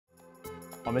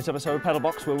On this episode of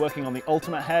PedalBox, we're working on the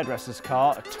ultimate hairdresser's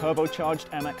car, a turbocharged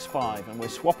MX-5, and we're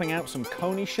swapping out some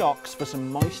Koni shocks for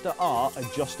some Meister R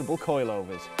adjustable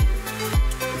coilovers.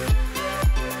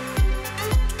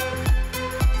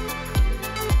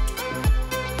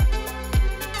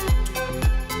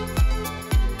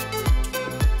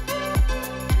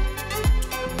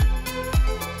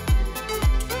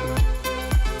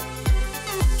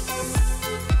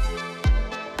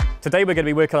 Today we're going to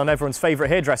be working on everyone's favourite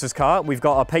hairdresser's car. We've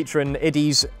got our patron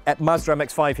Iddy's Mazda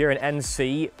MX-5 here in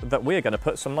NC that we're going to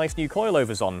put some nice new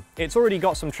coilovers on. It's already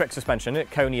got some trick suspension in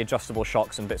it, Koni adjustable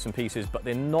shocks and bits and pieces, but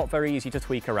they're not very easy to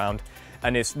tweak around,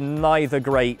 and it's neither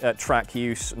great at track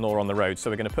use nor on the road. So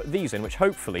we're going to put these in, which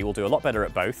hopefully will do a lot better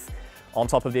at both, on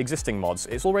top of the existing mods.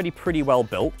 It's already pretty well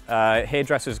built.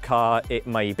 Hairdresser's car it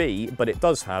may be, but it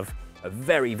does have a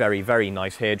very, very, very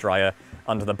nice hairdryer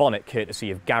under the bonnet, courtesy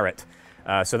of Garret.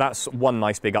 So that's one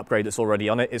nice big upgrade that's already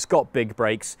on it. It's got big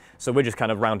brakes, so we're just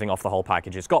kind of rounding off the whole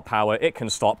package. It's got power, it can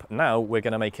stop. Now we're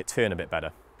going to make it turn a bit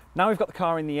better. Now we've got the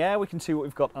car in the air, we can see what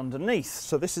we've got underneath.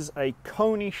 So this is a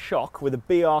Koni shock with a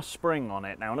BR spring on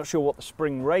it. Now I'm not sure what the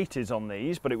spring rate is on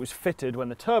these, but it was fitted when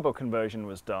the turbo conversion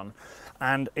was done.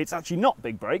 And it's actually not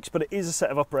big brakes, but it is a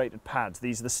set of uprated pads.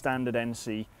 These are the standard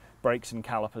NC brakes and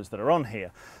calipers that are on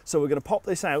here. So we're going to pop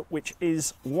this out, which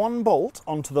is one bolt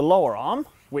onto the lower arm,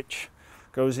 which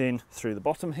goes in through the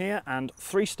bottom here, and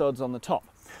 3 studs on the top.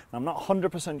 Now, I'm not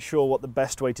 100% sure what the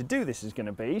best way to do this is going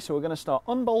to be, so we're going to start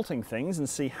unbolting things and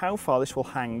see how far this will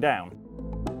hang down.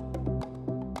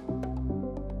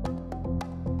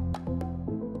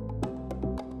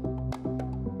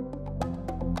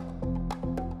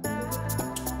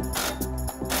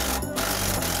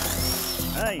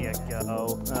 There you go.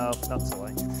 Oh, that's the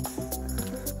way.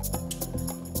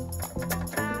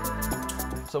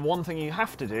 So one thing you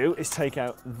have to do is take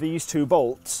out these 2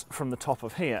 bolts from the top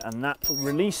of here, and that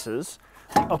releases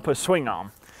the upper swing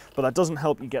arm. But that doesn't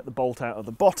help you get the bolt out of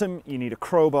the bottom. You need a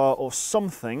crowbar or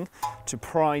something to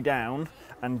pry down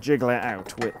and jiggle it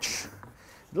out, which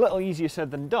is a little easier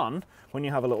said than done when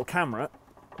you have a little camera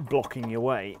blocking your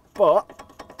way. But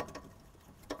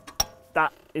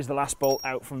that is the last bolt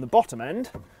out from the bottom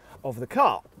end of the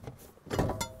car.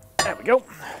 There we go.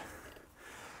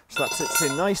 So that sits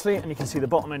in nicely, and you can see the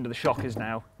bottom end of the shock is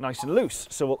now nice and loose.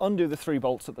 So we'll undo the 3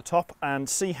 bolts at the top and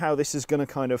see how this is going to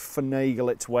kind of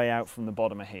finagle its way out from the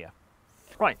bottom of here.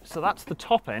 Right, so that's the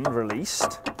top end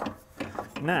released.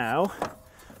 Now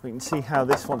we can see how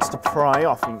this wants to pry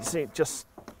off. You can see it just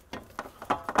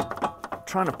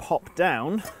trying to pop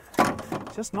down,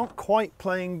 just not quite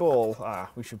playing ball.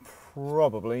 We should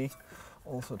probably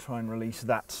also try and release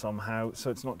that somehow so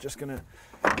it's not just going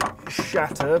to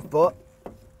shatter, but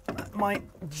that might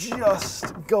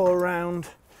just go around.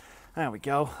 There we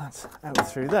go, that's out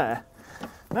through there.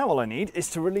 Now all I need is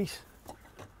to release.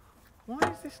 Why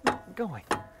is this not going?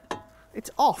 It's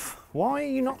off. Why are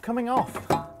you not coming off?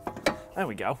 There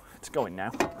we go, it's going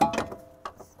now.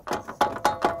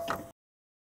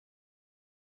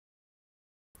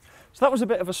 So that was a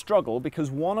bit of a struggle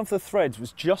because one of the threads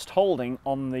was just holding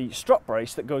on the strut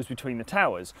brace that goes between the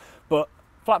towers, but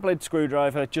flat blade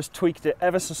screwdriver just tweaked it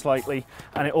ever so slightly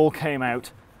and it all came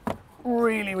out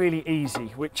really, really easy,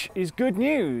 which is good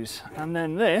news. And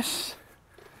then this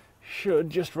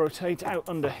should just rotate out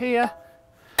under here,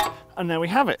 and there we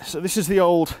have it. So this is the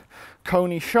old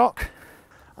Koni shock,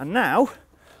 and now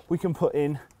we can put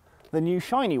in the new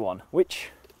shiny one, which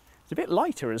is a bit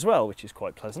lighter as well, which is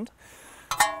quite pleasant.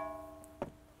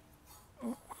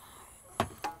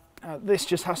 This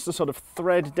just has to sort of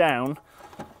thread down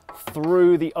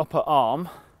through the upper arm,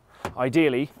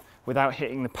 ideally without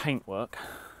hitting the paintwork,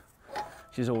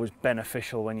 which is always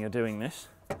beneficial when you're doing this.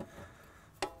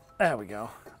 There we go.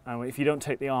 And if you don't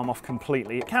take the arm off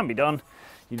completely, it can be done.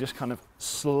 You just kind of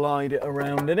slide it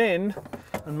around and in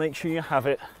and make sure you have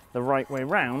it the right way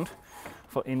round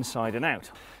for inside and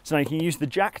out. So now you can use the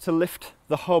jack to lift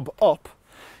the hub up.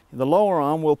 The lower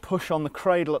arm will push on the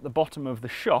cradle at the bottom of the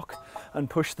shock and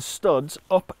push the studs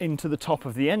up into the top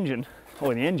of the engine,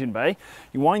 or in the engine bay.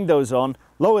 You wind those on,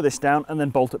 lower this down, and then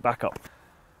bolt it back up.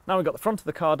 Now we've got the front of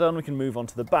the car done, we can move on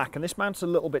to the back, and this mounts a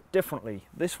little bit differently.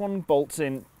 This one bolts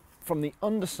in from the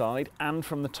underside and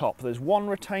from the top. There's one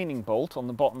retaining bolt on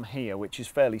the bottom here, which is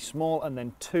fairly small, and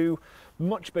then 2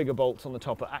 much bigger bolts on the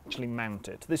top that actually mount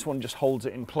it. This one just holds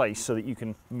it in place so that you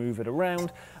can move it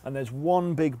around, and there's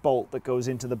one big bolt that goes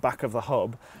into the back of the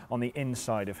hub on the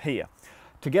inside of here.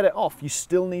 To get it off, you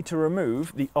still need to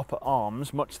remove the upper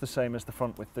arms, much the same as the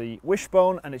front with the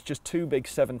wishbone, and it's just 2 big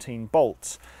 17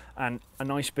 bolts. And a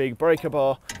nice big breaker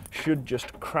bar should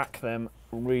just crack them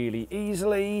really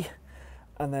easily,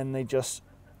 and then they just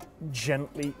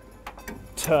gently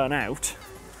turn out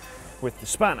with the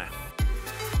spanner.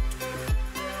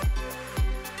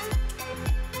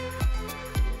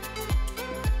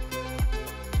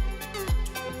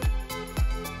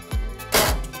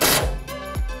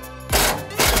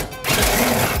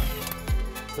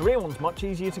 The rear one's much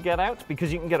easier to get out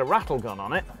because you can get a rattle gun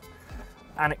on it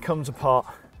and it comes apart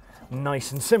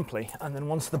nice and simply. And then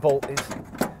once the bolt is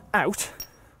out,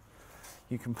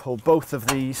 you can pull both of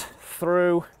these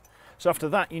through. So after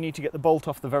that, you need to get the bolt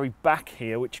off the very back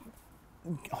here, which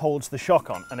holds the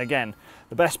shock on. And again,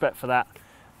 the best bet for that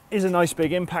is a nice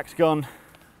big impact gun.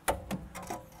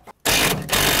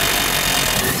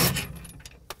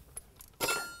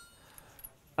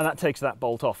 And that takes that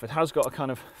bolt off. It has got a kind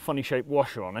of funny shaped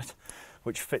washer on it,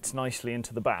 which fits nicely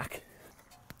into the back.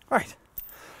 Right, so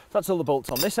that's all the bolts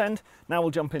on this end. Now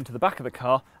we'll jump into the back of the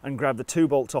car and grab the 2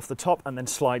 bolts off the top and then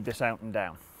slide this out and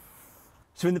down.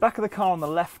 So in the back of the car on the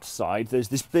left side, there's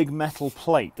this big metal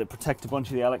plate that protects a bunch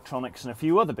of the electronics and a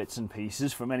few other bits and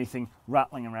pieces from anything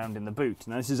rattling around in the boot.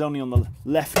 Now this is only on the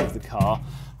left of the car,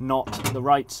 not the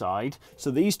right side.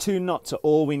 So these 2 nuts are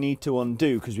all we need to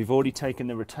undo because we've already taken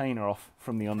the retainer off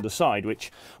from the underside, which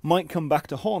might come back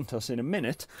to haunt us in a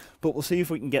minute, but we'll see if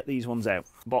we can get these ones out,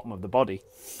 bottom of the body.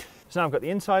 So now I've got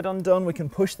the inside undone, we can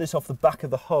push this off the back of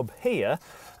the hub here,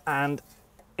 and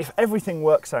if everything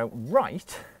works out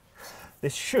right,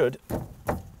 this should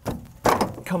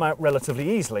come out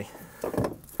relatively easily.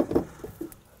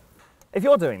 If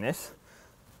you're doing this,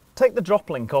 take the drop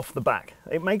link off the back.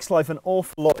 It makes life an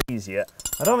awful lot easier.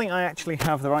 I don't think I actually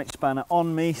have the right spanner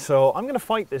on me, so I'm going to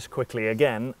fight this quickly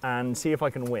again and see if I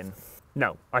can win.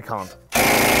 No, I can't.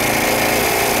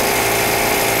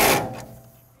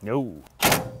 No.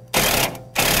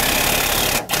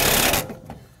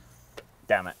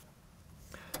 Damn it.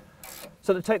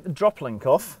 So to take the drop link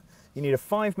off, you need a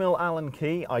 5mm Allen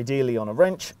key, ideally on a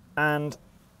wrench, and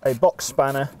a box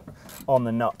spanner on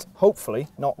the nut. Hopefully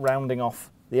not rounding off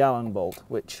the Allen bolt,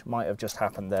 which might have just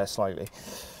happened there slightly.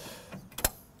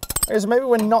 So maybe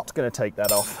we're not going to take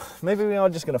that off. Maybe we are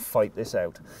just going to fight this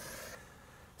out.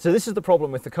 So this is the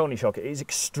problem with the Koni shock. It is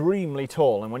extremely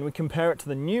tall, and when we compare it to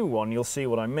the new one, you'll see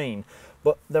what I mean.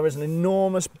 But there is an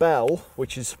enormous bell,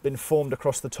 which has been formed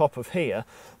across the top of here,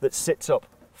 that sits up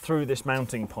through this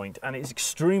mounting point, and it's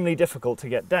extremely difficult to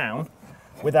get down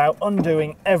without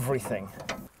undoing everything.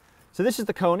 So this is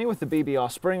the Koni with the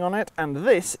BBR spring on it, and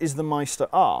this is the Meister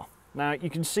R. Now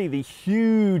you can see the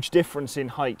huge difference in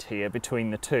height here between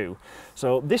the 2.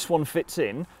 So this one fits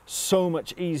in so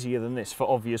much easier than this for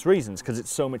obvious reasons, because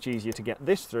it's so much easier to get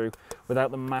this through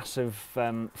without the massive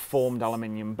formed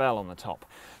aluminium bell on the top.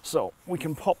 So we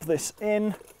can pop this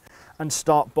in and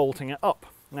start bolting it up.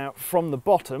 Now from the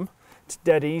bottom, it's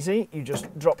dead easy. You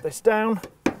just drop this down,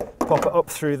 pop it up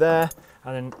through there,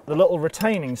 and then the little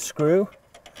retaining screw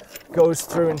goes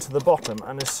through into the bottom,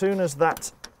 and as soon as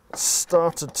that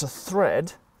started to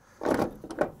thread,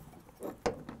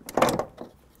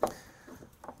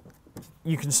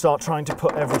 you can start trying to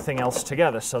put everything else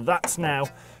together. So that's now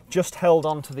just held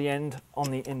onto the end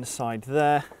on the inside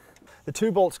there. The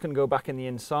 2 bolts can go back in the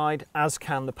inside, as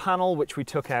can the panel, which we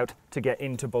took out to get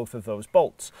into both of those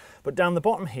bolts. But down the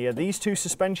bottom here, these 2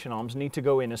 suspension arms need to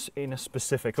go in a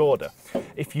specific order.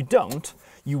 If you don't,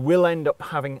 you will end up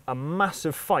having a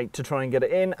massive fight to try and get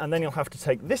it in, and then you'll have to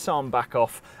take this arm back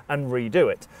off and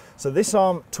redo it. So this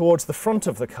arm towards the front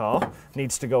of the car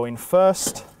needs to go in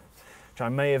first, which I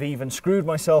may have even screwed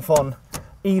myself on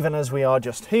even as we are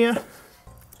just here.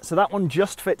 So that one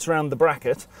just fits around the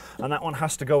bracket, and that one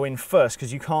has to go in first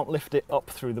because you can't lift it up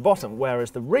through the bottom, whereas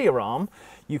the rear arm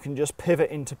you can just pivot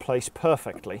into place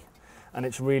perfectly, and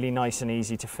it's really nice and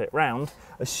easy to fit round,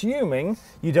 assuming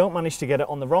you don't manage to get it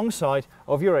on the wrong side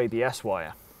of your ABS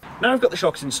wire. Now we've got the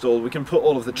shocks installed, we can put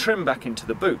all of the trim back into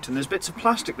the boot, and there's bits of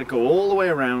plastic that go all the way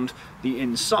around the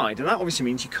inside, and that obviously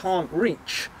means you can't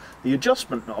reach the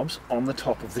adjustment knobs on the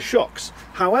top of the shocks.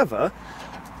 However,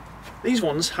 these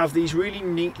ones have these really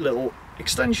neat little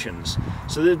extensions.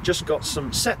 So they've just got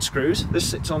some set screws. This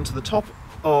sits onto the top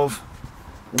of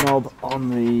the knob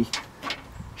on the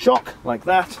shock, like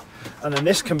that. And then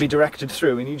this can be directed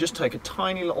through, and you just take a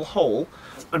tiny little hole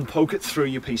and poke it through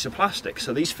your piece of plastic.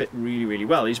 So these fit really, really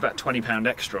well. These are about £20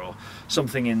 extra or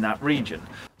something in that region.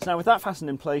 So now with that fastened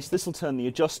in place, this will turn the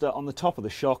adjuster on the top of the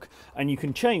shock, and you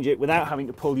can change it without having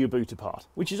to pull your boot apart,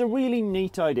 which is a really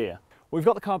neat idea. We've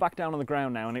got the car back down on the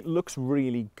ground now, and it looks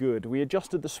really good. We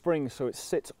adjusted the spring so it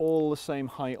sits all the same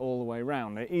height all the way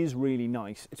around. It is really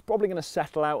nice. It's probably going to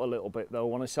settle out a little bit though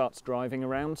when it starts driving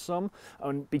around some,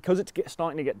 and because it's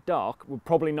starting to get dark, we're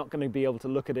probably not going to be able to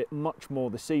look at it much more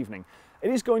this evening. It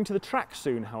is going to the track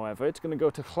soon, however. It's going to go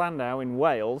to Llandau in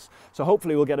Wales, so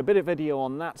hopefully we'll get a bit of video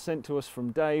on that sent to us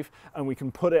from Dave, and we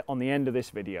can put it on the end of this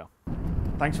video.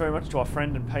 Thanks very much to our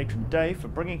friend and patron Dave for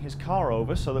bringing his car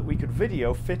over so that we could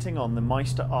video fitting on the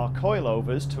Meister R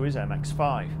coilovers to his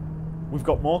MX-5. We've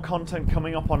got more content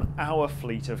coming up on our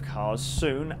fleet of cars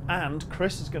soon, and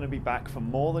Chris is going to be back for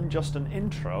more than just an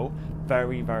intro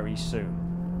very, very soon.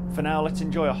 For now, let's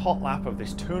enjoy a hot lap of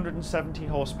this 270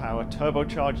 horsepower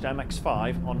turbocharged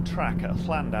MX-5 on track at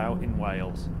Llandau in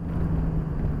Wales.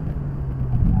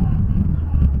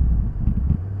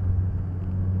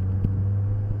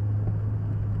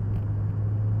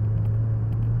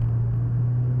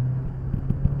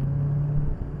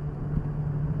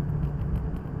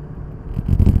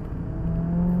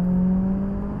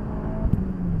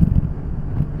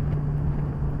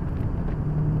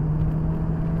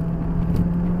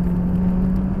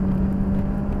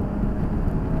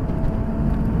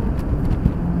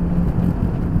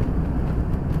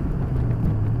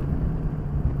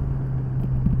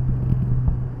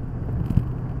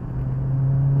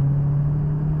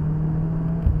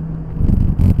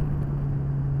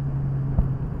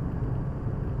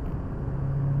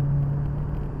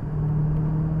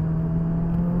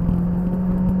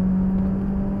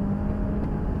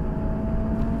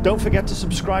 Don't forget to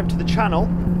subscribe to the channel.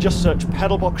 Just search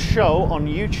PedalBox Show on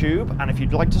YouTube, and if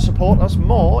you'd like to support us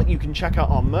more, you can check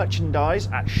out our merchandise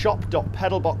at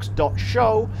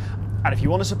shop.pedalbox.show. And if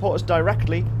you want to support us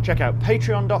directly, check out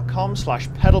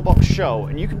patreon.com/pedalboxshow,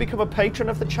 and you can become a patron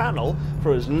of the channel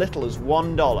for as little as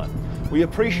 $1. We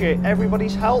appreciate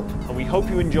everybody's help, and we hope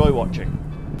you enjoy watching.